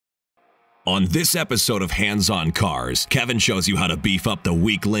On this episode of Hands on Cars, Kevin shows you how to beef up the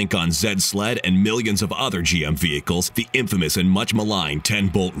weak link on Zed Sled and millions of other GM vehicles, the infamous and much maligned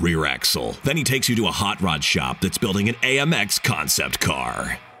 10-bolt rear axle. Then he takes you to a hot rod shop that's building an AMX concept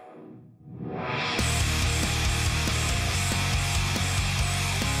car.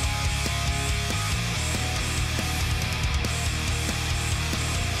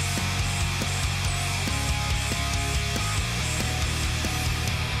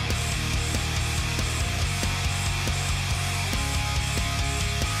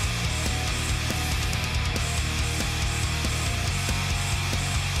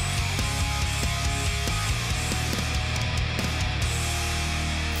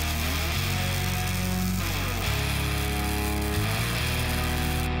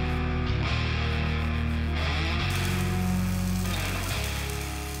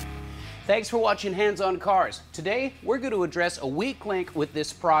 Thanks for watching Hands on Cars. Today, we're going to address a weak link with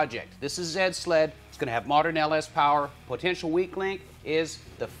this project. This is Zed Sled. It's going to have modern LS power. Potential weak link is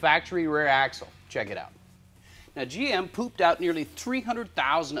the factory rear axle. Check it out. Now, GM pooped out nearly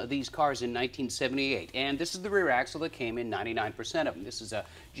 300,000 of these cars in 1978, and this is the rear axle that came in 99% of them. This is a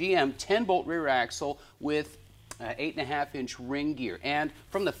GM 10-bolt rear axle with 8.5-inch ring gear, and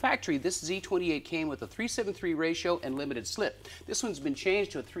from the factory this Z28 came with a 373 ratio and limited slip. This one's been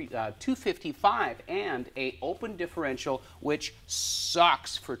changed to a 255 and a open differential, which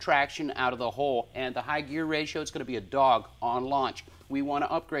sucks for traction out of the hole, and the high gear ratio, it's going to be a dog on launch. We want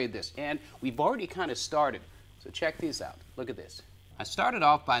to upgrade this, and we've already kind of started, so check these out. Look at this. I started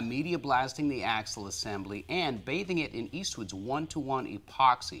off by media blasting the axle assembly and bathing it in Eastwood's 1-to-1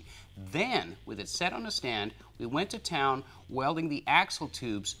 epoxy. Then, with it set on a stand, we went to town welding the axle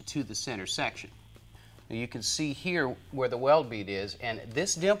tubes to the center section. Now you can see here where the weld bead is, and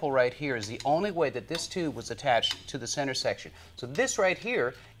this dimple right here is the only way that this tube was attached to the center section. So this right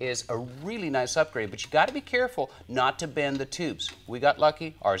here is a really nice upgrade, but you got to be careful not to bend the tubes. We got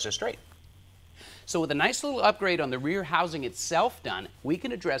lucky, ours are straight. So with a nice little upgrade on the rear housing itself done, we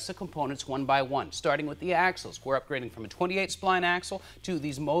can address the components one by one, starting with the axles. We're upgrading from a 28-spline axle to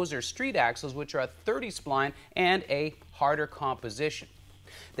these Moser Street Axles, which are a 30-spline and a harder composition.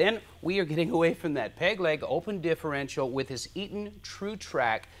 Then we are getting away from that peg leg open differential with this Eaton True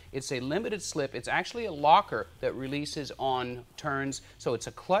Trac. It's a limited slip. It's actually a locker that releases on turns, so it's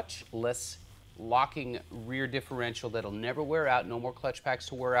a clutchless locking rear differential that'll never wear out, no more clutch packs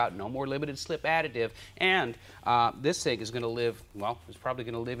to wear out, no more limited slip additive, and this thing is going to live, well, it's probably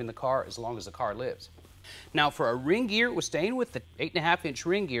going to live in the car as long as the car lives. Now for a ring gear, we're staying with the 8.5-inch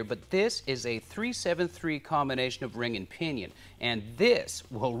ring gear, but this is a 373 combination of ring and pinion, and this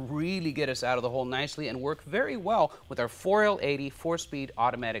will really get us out of the hole nicely and work very well with our 4L80 4-speed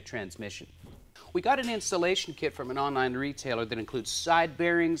automatic transmission. We got an installation kit from an online retailer that includes side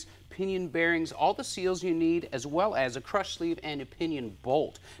bearings, pinion bearings, all the seals you need, as well as a crush sleeve and a pinion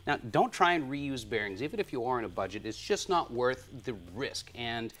bolt. Now, don't try and reuse bearings. Even if you are on a budget, it's just not worth the risk.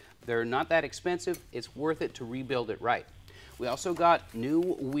 And they're not that expensive. It's worth it to rebuild it right. We also got new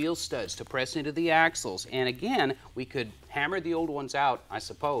wheel studs to press into the axles. And again, we could hammer the old ones out, I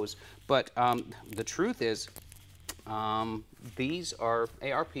suppose. But the truth is, these are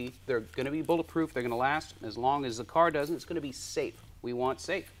ARP. They're going to be bulletproof. They're going to last as long as the car doesn't. It's going to be safe. We want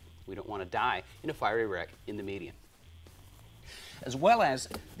safe. We don't want to die in a fiery wreck in the median. As well as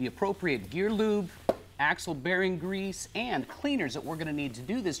the appropriate gear lube, axle bearing grease, and cleaners that we're going to need to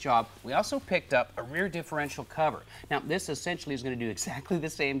do this job, we also picked up a rear differential cover. Now, this essentially is going to do exactly the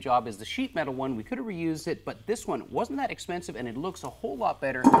same job as the sheet metal one. We could have reused it, but this one wasn't that expensive, and it looks a whole lot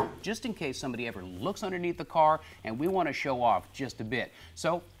better just in case somebody ever looks underneath the car, and we want to show off just a bit.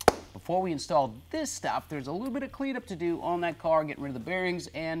 So, before we install this stuff, there's a little bit of cleanup to do on that car, getting rid of the bearings,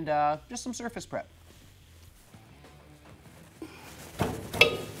 and just some surface prep.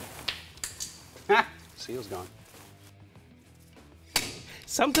 Seal's gone.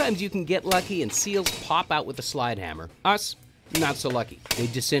 Sometimes you can get lucky and seals pop out with a slide hammer. Us, not so lucky. They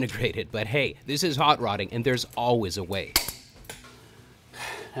disintegrated, but hey, this is hot rodding and there's always a way.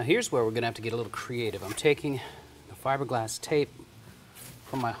 Now here's where we're gonna have to get a little creative. I'm taking the fiberglass tape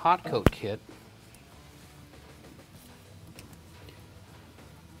from my hot coat kit.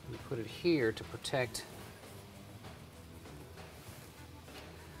 We put it here to protect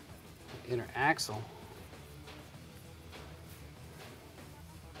the inner axle.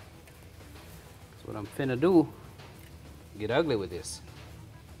 What I'm finna do, get ugly with this.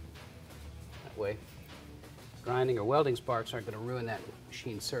 That way, grinding or welding sparks aren't gonna ruin that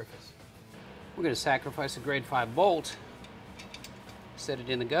machine surface. We're gonna sacrifice a grade 5 bolt, set it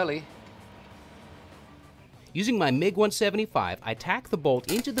in the gully, Using my MIG 175, I tack the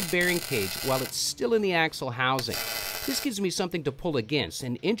bolt into the bearing cage while it's still in the axle housing. This gives me something to pull against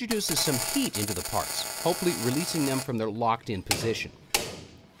and introduces some heat into the parts, hopefully releasing them from their locked-in position.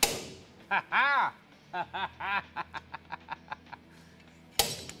 Ha ha!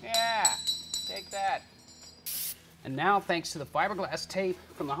 Yeah, take that. And now, thanks to the fiberglass tape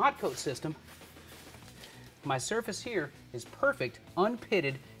from the hot coat system, my surface here is perfect,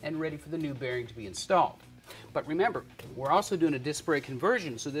 unpitted, and ready for the new bearing to be installed. But remember, we're also doing a disc brake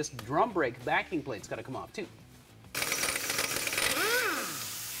conversion, so this drum brake backing plate's got to come off too.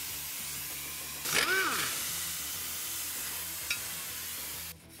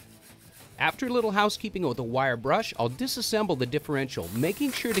 After a little housekeeping with a wire brush, I'll disassemble the differential,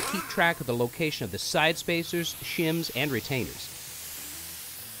 making sure to keep track of the location of the side spacers, shims, and retainers.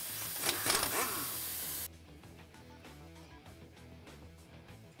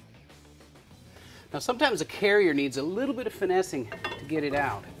 Now sometimes a carrier needs a little bit of finessing to get it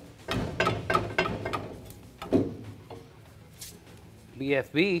out.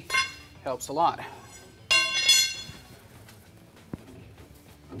 BFB helps a lot.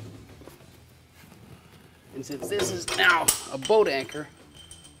 And since this is now a boat anchor,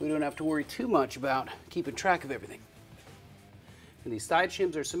 we don't have to worry too much about keeping track of everything. And these side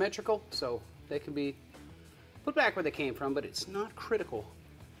shims are symmetrical, so they can be put back where they came from, but it's not critical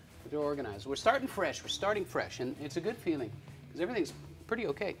that they're organized. We're starting fresh, and it's a good feeling because everything's pretty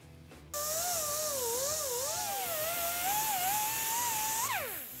okay.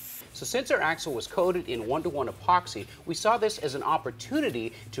 So since our axle was coated in 1-to-1 epoxy, we saw this as an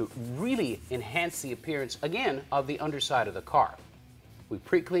opportunity to really enhance the appearance, again, of the underside of the car. We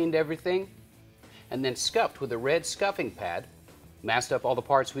pre-cleaned everything and then scuffed with a red scuffing pad, masked up all the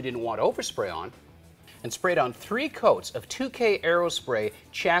parts we didn't want overspray on, and sprayed on 3 coats of 2K Aerospray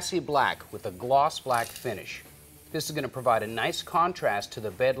chassis black with a gloss black finish. This is going to provide a nice contrast to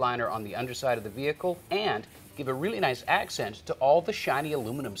the bed liner on the underside of the vehicle and give a really nice accent to all the shiny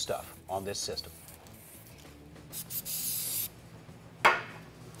aluminum stuff on this system.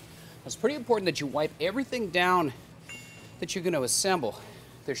 It's pretty important that you wipe everything down that you're going to assemble.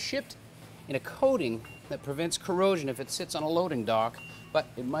 They're shipped in a coating that prevents corrosion if it sits on a loading dock, but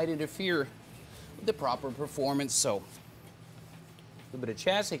it might interfere with the proper performance, so a little bit of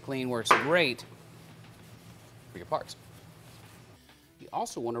chassis clean works great for your parts. You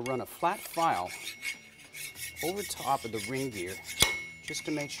also want to run a flat file over top of the ring gear just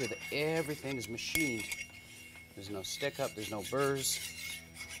to make sure that everything is machined. There's no stick up, there's no burrs.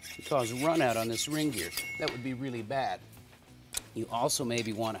 You cause run out on this ring gear. That would be really bad. You also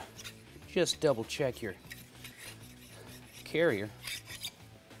maybe want to just double check your carrier.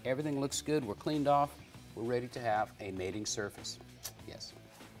 Everything looks good, we're cleaned off, we're ready to have a mating surface. Yes.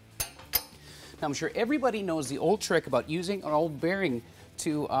 Now I'm sure everybody knows the old trick about using an old bearing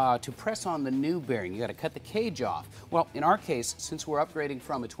to press on the new bearing. You got to cut the cage off. Well, in our case, since we're upgrading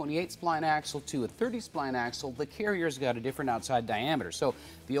from a 28 spline axle to a 30 spline axle, the carrier's got a different outside diameter. So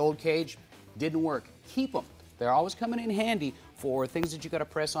the old cage didn't work. Keep them. They're always coming in handy for things that you got to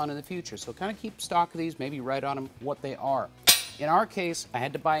press on in the future. So kind of keep stock of these, maybe write on them what they are. In our case, I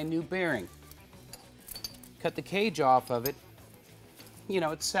had to buy a new bearing. Cut the cage off of it. You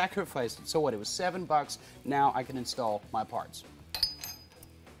know, it's sacrificed. So what? It was $7. Now I can install my parts.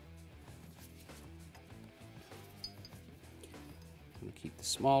 I'm going to keep the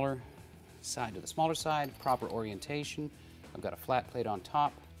smaller side to the smaller side, proper orientation. I've got a flat plate on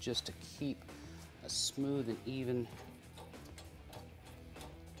top just to keep a smooth and even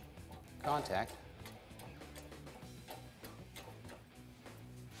contact.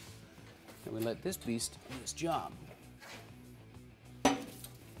 And we let this beast do its job. There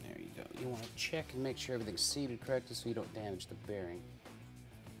you go. You want to check and make sure everything's seated correctly so you don't damage the bearing.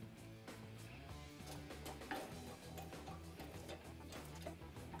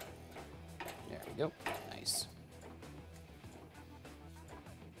 There we go. Nice.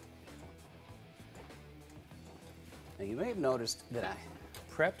 Now you may have noticed that I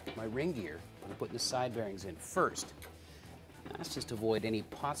prepped my ring gear by putting the side bearings in first. That's just to avoid any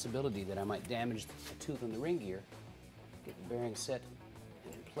possibility that I might damage the tooth on the ring gear. Get the bearing set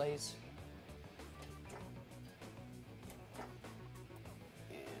in place.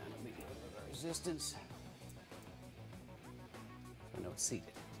 And maybe a little bit of resistance. So I know it's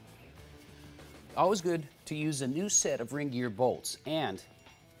seated. Always good to use a new set of ring gear bolts and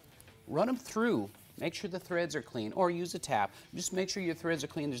run them through. Make sure the threads are clean, or use a tap. Just make sure your threads are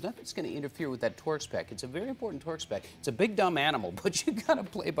clean. There's nothing that's going to interfere with that torque spec. It's a very important torque spec. It's a big dumb animal, but you got to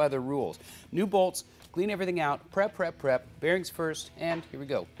play by the rules. New bolts, clean everything out, prep, bearings first, and here we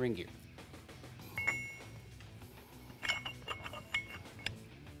go, ring gear.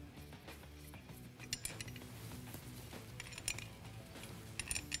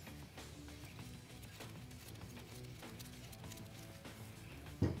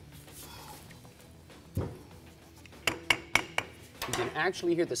 You can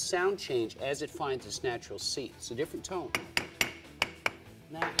actually hear the sound change as it finds its natural seat. It's a different tone.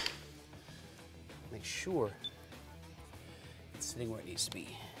 Now, make sure it's sitting where it needs to be.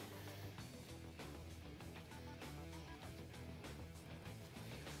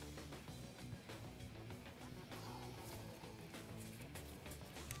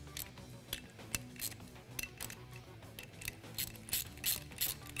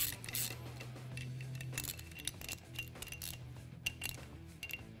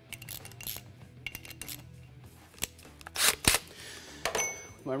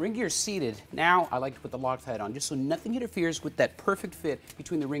 My ring gear is seated. Now I like to put the Loctite on just so nothing interferes with that perfect fit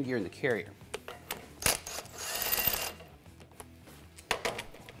between the ring gear and the carrier.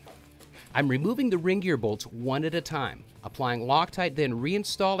 I'm removing the ring gear bolts one at a time, applying Loctite, then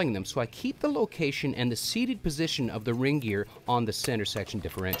reinstalling them so I keep the location and the seated position of the ring gear on the center section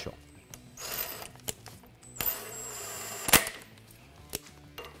differential.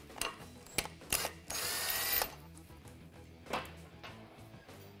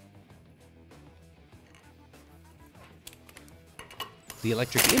 The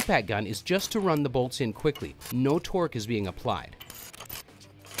electric impact gun is just to run the bolts in quickly. No torque is being applied.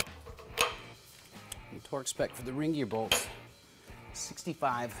 The torque spec for the ring gear bolts,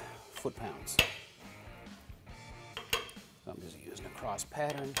 65 foot-pounds. I'm just using a cross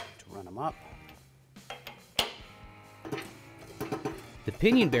pattern to run them up. The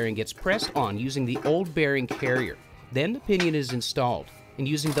pinion bearing gets pressed on using the old bearing carrier. Then the pinion is installed. And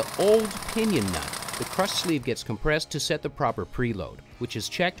using the old pinion nut, the crush sleeve gets compressed to set the proper preload, which is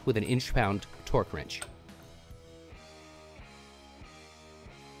checked with an inch-pound torque wrench.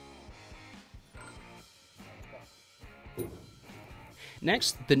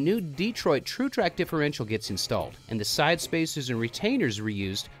 Next, the new Detroit True Trac differential gets installed, and the side spacers and retainers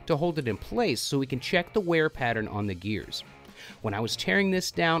reused to hold it in place so we can check the wear pattern on the gears. When I was tearing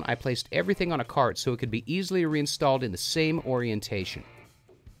this down, I placed everything on a cart so it could be easily reinstalled in the same orientation.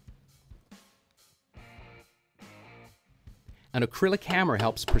 An acrylic hammer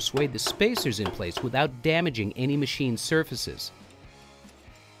helps persuade the spacers in place without damaging any machine surfaces.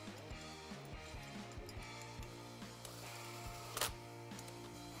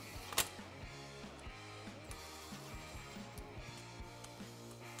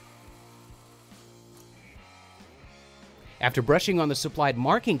 After brushing on the supplied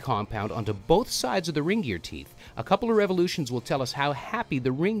marking compound onto both sides of the ring gear teeth, a couple of revolutions will tell us how happy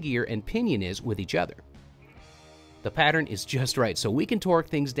the ring gear and pinion is with each other. The pattern is just right, so we can torque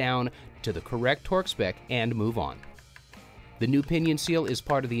things down to the correct torque spec and move on. The new pinion seal is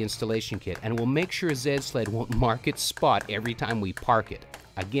part of the installation kit and will make sure Zed Sled won't mark its spot every time we park it.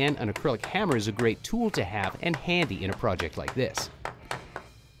 Again, an acrylic hammer is a great tool to have and handy in a project like this.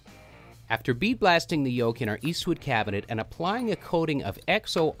 After bead blasting the yoke in our Eastwood cabinet and applying a coating of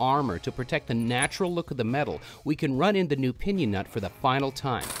Exo Armour to protect the natural look of the metal, we can run in the new pinion nut for the final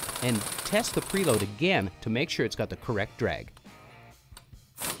time and test the preload again to make sure it's got the correct drag.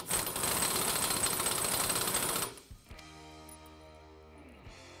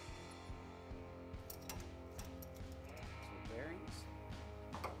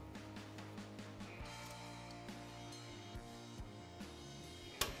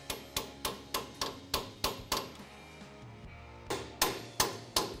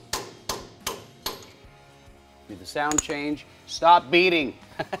 Do the sound change, stop beating.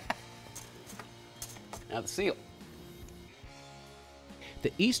 Now the seal.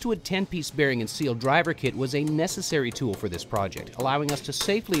 The Eastwood 10-piece bearing and seal driver kit was a necessary tool for this project, allowing us to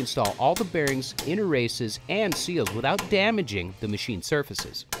safely install all the bearings, inner races, and seals without damaging the machine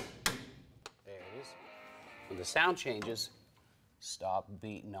surfaces. There it is. When the sound changes, stop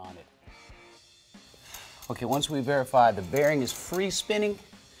beating on it. Okay, once we verify the bearing is free spinning,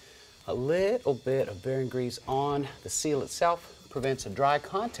 a little bit of bearing grease on the seal itself prevents a dry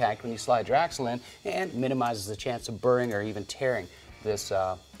contact when you slide your axle in and minimizes the chance of burring or even tearing this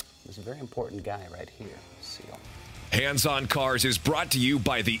very important guy right here, seal. Hands on Cars is brought to you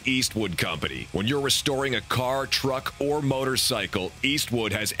by the Eastwood Company. When you're restoring a car, truck, or motorcycle,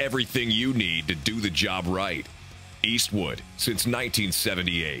 Eastwood has everything you need to do the job right. Eastwood, since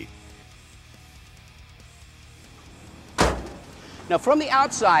 1978. Now from the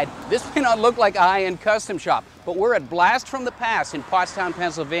outside, this may not look like a high-end custom shop, but we're at Blast from the Past in Pottstown,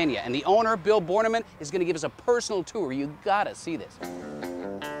 Pennsylvania, and the owner, Bill Borneman, is going to give us a personal tour. You gotta see this.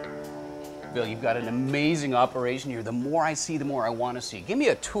 Bill, you've got an amazing operation here. The more I see, the more I want to see. Give me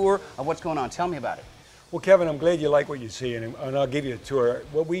a tour of what's going on. Tell me about it. Well, Kevin, I'm glad you like what you see, and I'll give you a tour.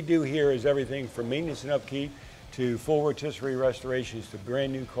 What we do here is everything from maintenance and upkeep to full rotisserie restorations to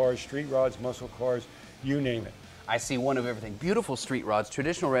brand new cars, street rods, muscle cars, you name it. I see one of everything. Beautiful street rods,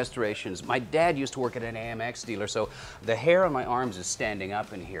 traditional restorations. My dad used to work at an AMX dealer, so the hair on my arms is standing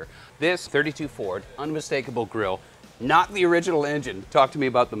up in here. This 32 Ford, unmistakable grille, not the original engine. Talk to me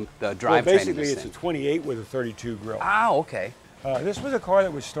about the drivetrain. Well, basically, it's a 28 with a 32 grille. Oh, okay. This was a car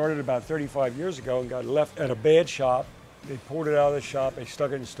that was started about 35 years ago and got left at a bad shop. They pulled it out of the shop. They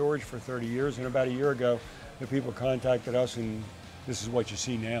stuck it in storage for 30 years, and about a year ago, the people contacted us, and this is what you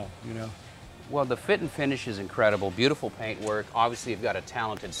see now, you know. Well, the fit and finish is incredible. Beautiful paint work. Obviously, you've got a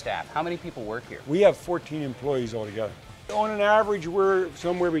talented staff. How many people work here? We have 14 employees altogether. On an average, we're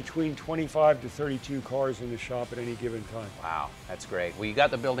somewhere between 25 to 32 cars in the shop at any given time. Wow, that's great. Well, you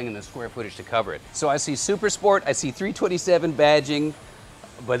got the building and the square footage to cover it. So I see Super Sport, I see 327 badging,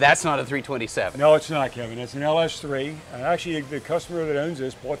 but that's not a 327. No, it's not, Kevin. It's an LS3. Actually, the customer that owns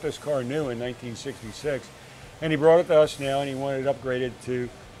this bought this car new in 1966, and he brought it to us now, and he wanted it upgraded to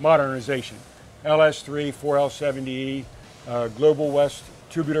modernization. LS3, 4L70E, Global West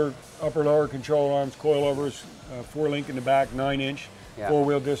tubular upper-lower control arms, coilovers, 4-link in the back, 9-inch,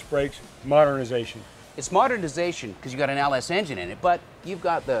 four-wheel disc brakes, modernization. It's modernization because you got an LS engine in it, but you've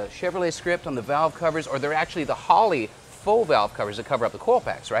got the Chevrolet script on the valve covers, or they're actually the Holley full valve covers that cover up the coil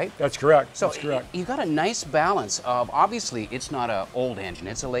packs, right? That's correct. So that's correct. You got a nice balance of, obviously, it's not an old engine,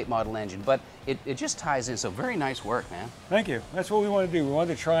 it's a late model engine, but it just ties in, so very nice work, man. Thank you. That's what we want to do. We want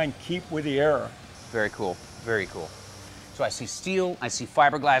to try and keep with the era. Very cool, very cool. So I see steel, I see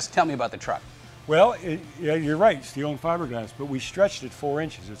fiberglass. Tell me about the truck. Well, yeah, you're right, steel and fiberglass, but we stretched it 4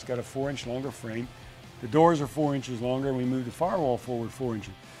 inches. It's got a 4-inch longer frame. The doors are 4 inches longer, and we moved the firewall forward 4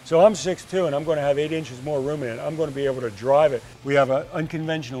 inches. So I'm 6'2", and I'm going to have 8 inches more room in it. I'm going to be able to drive it. We have an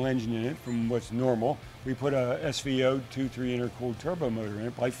unconventional engine in it from what's normal. We put a SVO 2.3 intercooled turbo motor in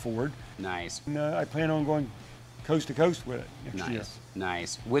it by Ford. Nice. And I plan on going coast to coast with it next year.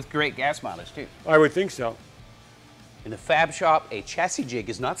 Nice. With great gas mileage, too. I would think so. In the fab shop, a chassis jig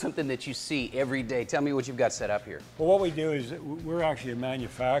is not something that you see every day. Tell me what you've got set up here. Well, what we do is we're actually a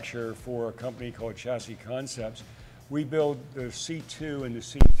manufacturer for a company called Chassis Concepts. We build the C2 and the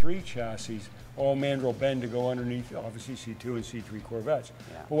C3 chassis, all mandrel bend to go underneath, obviously, C2 and C3 Corvettes.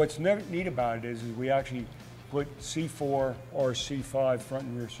 Yeah. But what's neat about it is we actually put C4 or C5 front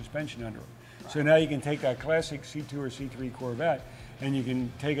and rear suspension under it. Right. So now you can take that classic C2 or C3 Corvette and you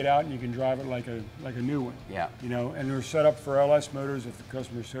can take it out and you can drive it like a new one. Yeah. You know, and they're set up for LS motors if the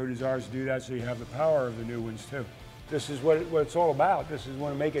customer so desires to do that, so you have the power of the new ones too. This is what it's all about. This is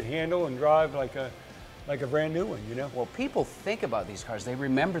want to make it handle and drive like a brand new one, you know? Well, people think about these cars. They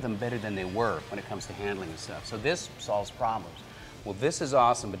remember them better than they were when it comes to handling and stuff. So this solves problems. Well, this is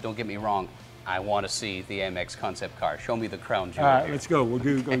awesome, but don't get me wrong. I want to see the AMX Concept Car. Show me the crown jewel. All right, let's go. We'll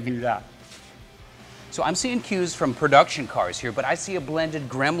go do that. So I'm seeing cues from production cars here, but I see a blended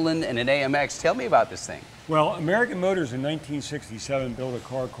Gremlin and an AMX. Tell me about this thing. Well, American Motors in 1967 built a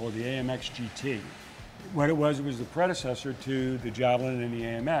car called the AMX GT. What it was the predecessor to the Javelin and the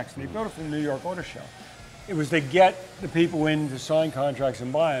AMX. And they built it for the New York Auto Show. It was to get the people in to sign contracts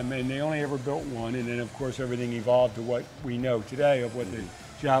and buy them, and they only ever built one, and then of course everything evolved to what we know today of what the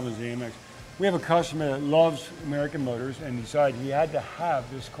Javelin and the AMX. We have a customer that loves American Motors and decided he had to have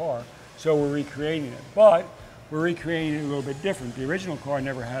this car, so we're recreating it. But we're recreating it a little bit different. The original car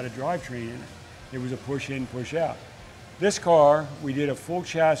never had a drivetrain in it. It was a push in, push out. This car, we did a full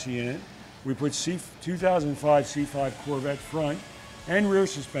chassis in it. We put 2005 C5 Corvette front and rear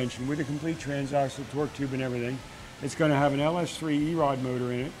suspension with a complete transaxle torque tube and everything. It's going to have an LS3 E-Rod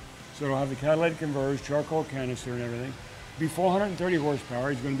motor in it, so it'll have the catalytic converge, charcoal canister and everything. It'll be 430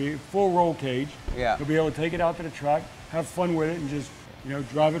 horsepower. It's going to be full roll cage. Yeah. You'll be able to take it out to the track, have fun with it, and just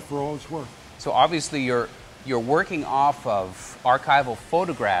drive it for all it's worth. So obviously you're working off of archival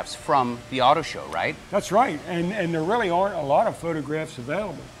photographs from the auto show, right? That's right, and there really aren't a lot of photographs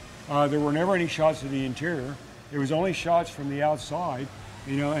available. There were never any shots of the interior. It was only shots from the outside,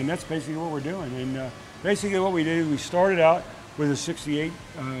 and that's basically what we're doing. And basically what we did is we started out with a 68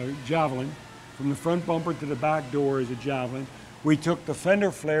 Javelin. From the front bumper to the back door is a Javelin. We took the fender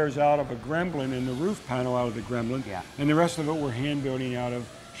flares out of a Gremlin and the roof panel out of the Gremlin. Yeah. And the rest of it we're hand building out of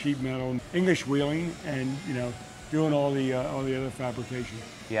sheet metal, English wheeling, and doing all the other fabrication.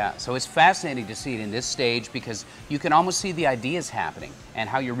 Yeah, so it's fascinating to see it in this stage because you can almost see the ideas happening and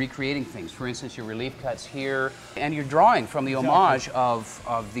how you're recreating things. For instance, your relief cuts here, and you're drawing from the homage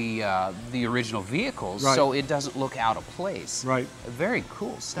of the original vehicles, right. So it doesn't look out of place. Right. Very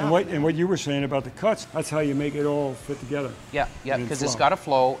cool stuff. And what you were saying about the cuts, that's how you make it all fit together. Yeah, because it's got to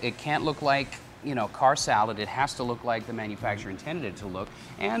flow. It can't look like you know, car salad. It has to look like the manufacturer intended it to look.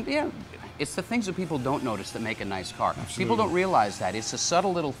 And yeah, it's the things that people don't notice that make a nice car. Absolutely. People don't realize that. It's the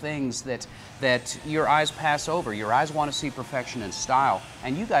subtle little things that your eyes pass over. Your eyes want to see perfection and style.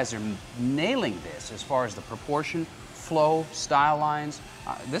 And you guys are nailing this as far as the proportion, flow, style lines.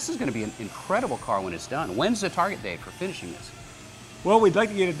 This is going to be an incredible car when it's done. When's the target date for finishing this? Well, we'd like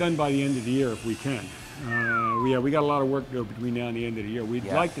to get it done by the end of the year if we can. We got a lot of work to do between now and the end of the year. We'd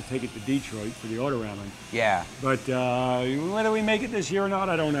like to take it to Detroit for the auto rally. Yeah. But whether we make it this year or not,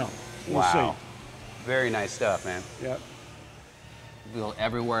 I don't know. We'll see. Very nice stuff, man. Yeah. We'll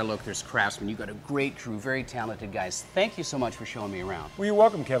everywhere look, there's craftsmen. You've got a great crew, very talented guys. Thank you so much for showing me around. Well, you're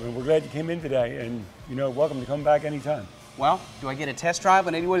welcome, Kevin. We're glad you came in today, and you know, welcome to come back anytime. Well, do I get a test drive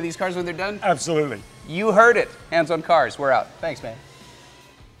on any one of these cars when they're done? Absolutely. You heard it. Hands on Cars. We're out. Thanks, man.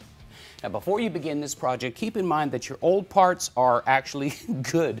 Now, before you begin this project, keep in mind that your old parts are actually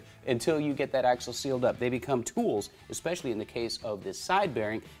good until you get that axle sealed up. They become tools, especially in the case of this side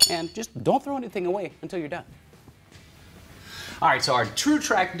bearing, and just don't throw anything away until you're done. All right, so our True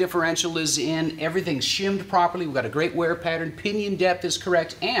Trac differential is in. Everything's shimmed properly. We've got a great wear pattern. Pinion depth is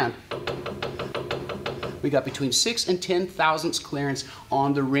correct, and we got between 6 and 10 thousandths clearance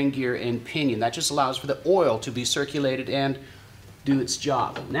on the ring gear and pinion. That just allows for the oil to be circulated and do its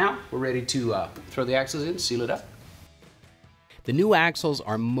job. Now we're ready to throw the axles in, seal it up. The new axles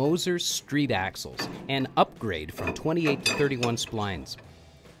are Moser Street Axles, an upgrade from 28 to 31 splines.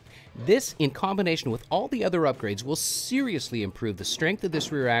 This, in combination with all the other upgrades, will seriously improve the strength of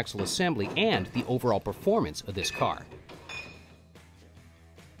this rear axle assembly and the overall performance of this car.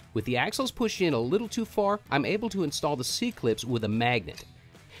 With the axles pushed in a little too far, I'm able to install the C-clips with a magnet.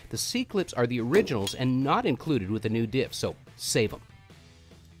 The C-clips are the originals and not included with the new diff, so save them.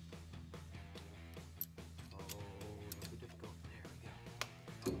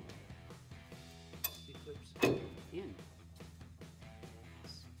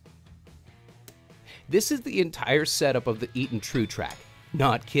 This is the entire setup of the Eaton True Trac.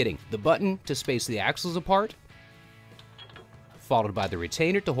 Not kidding. The button to space the axles apart, followed by the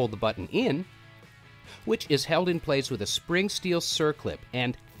retainer to hold the button in, which is held in place with a spring steel circlip,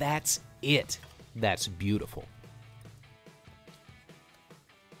 and that's it. That's beautiful.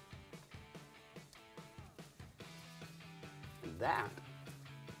 That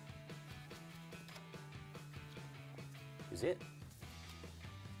is it.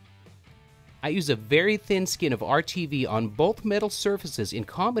 I use a very thin skin of RTV on both metal surfaces in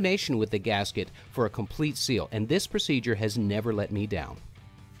combination with the gasket for a complete seal, and this procedure has never let me down.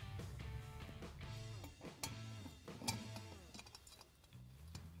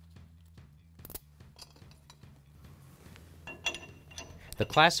 The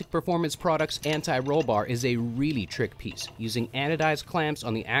Classic Performance Products anti-roll bar is a really trick piece, using anodized clamps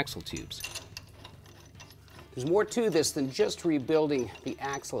on the axle tubes. There's more to this than just rebuilding the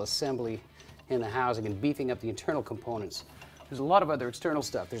axle assembly in the housing and beefing up the internal components. There's a lot of other external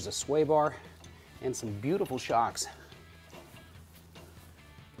stuff. There's a sway bar and some beautiful shocks.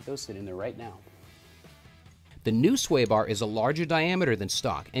 Those sit in there right now. The new sway bar is a larger diameter than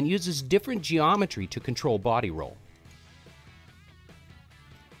stock and uses different geometry to control body roll.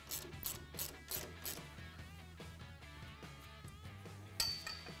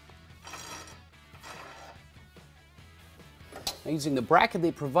 Now, using the bracket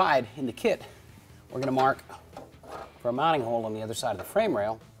they provide in the kit, we're going to mark for a mounting hole on the other side of the frame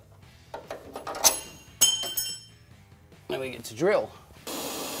rail. Then we get to drill.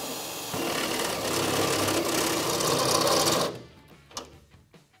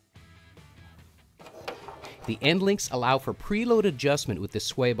 The end links allow for preload adjustment with the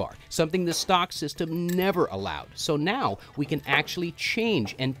sway bar, something the stock system never allowed. So now we can actually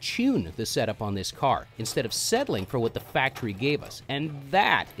change and tune the setup on this car instead of settling for what the factory gave us. And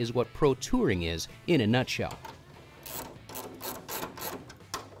that is what Pro Touring is in a nutshell.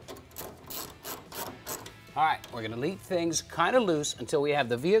 All right, we're going to leave things kind of loose until we have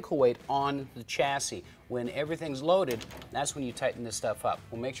the vehicle weight on the chassis. When everything's loaded, that's when you tighten this stuff up.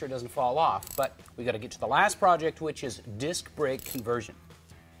 We'll make sure it doesn't fall off, but we got to get to the last project, which is disc brake conversion.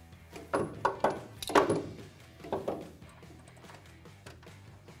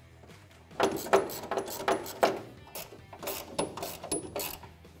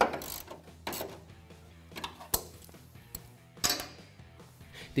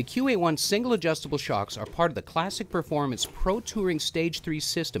 The QA1 single adjustable shocks are part of the Classic Performance Pro Touring Stage 3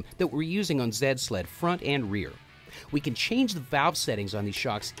 system that we're using on Z Sled front and rear. We can change the valve settings on these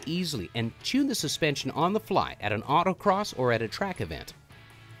shocks easily and tune the suspension on the fly at an autocross or at a track event.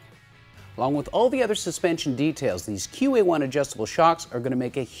 Along with all the other suspension details, these QA1 adjustable shocks are going to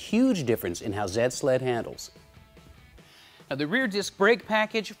make a huge difference in how Zed Sled handles. Now, the rear disc brake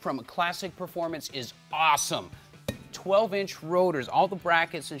package from Classic Performance is awesome. 12-inch rotors, all the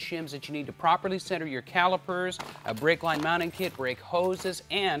brackets and shims that you need to properly center your calipers, a brake line mounting kit, brake hoses,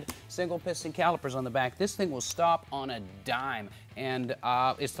 and single piston calipers on the back. This thing will stop on a dime, and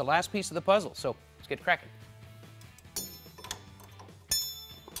it's the last piece of the puzzle, so let's get cracking.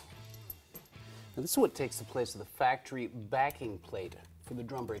 Now, this is what takes the place of the factory backing plate for the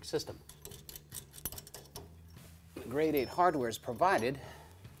drum brake system. The grade 8 hardware is provided,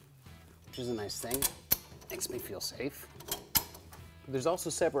 which is a nice thing. Makes me feel safe. There's also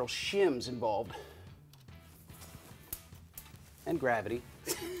several shims involved. And gravity.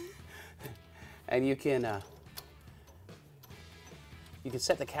 And you can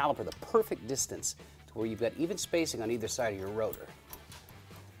set the caliper the perfect distance to where you've got even spacing on either side of your rotor.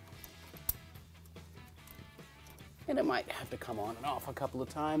 And it might have to come on and off a couple of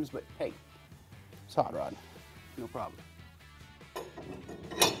times, but hey, it's hot rod, no problem.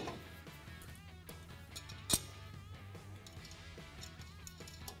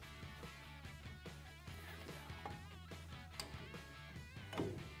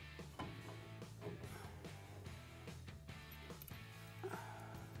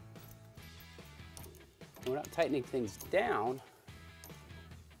 We're not tightening things down,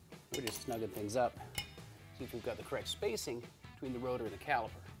 we're just snugging things up. See if we've got the correct spacing between the rotor and the caliper.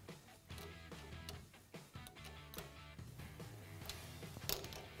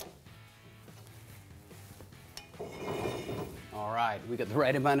 All right, we got the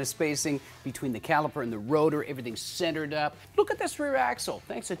right amount of spacing between the caliper and the rotor. Everything's centered up. Look at this rear axle.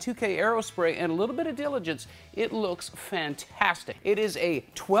 Thanks to 2K Aerospray and a little bit of diligence, it looks fantastic. It is a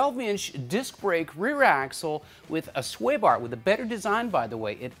 12-inch disc brake rear axle with a sway bar with a better design, by the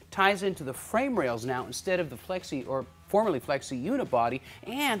way. It ties into the frame rails now instead of the Flexi or formerly Flexi unibody,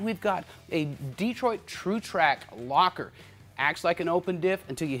 and we've got a Detroit True Trac locker. Acts like an open diff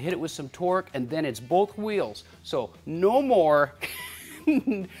until you hit it with some torque, and then it's both wheels. So no more,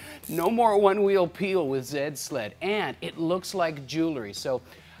 no more one-wheel peel with Zed Sled. And it looks like jewelry. So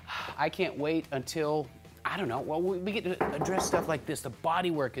I can't wait until, I don't know, well, we get to address stuff like this. The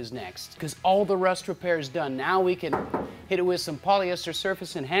bodywork is next, because all the rust repair is done. Now we can hit it with some polyester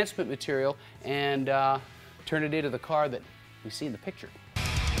surface enhancement material and turn it into the car that we see in the picture.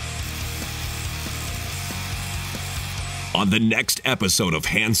 On the next episode of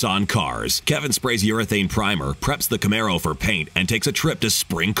Hands on Cars, Kevin sprays urethane primer, preps the Camaro for paint, and takes a trip to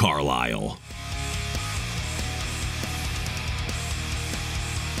Spring Carlisle.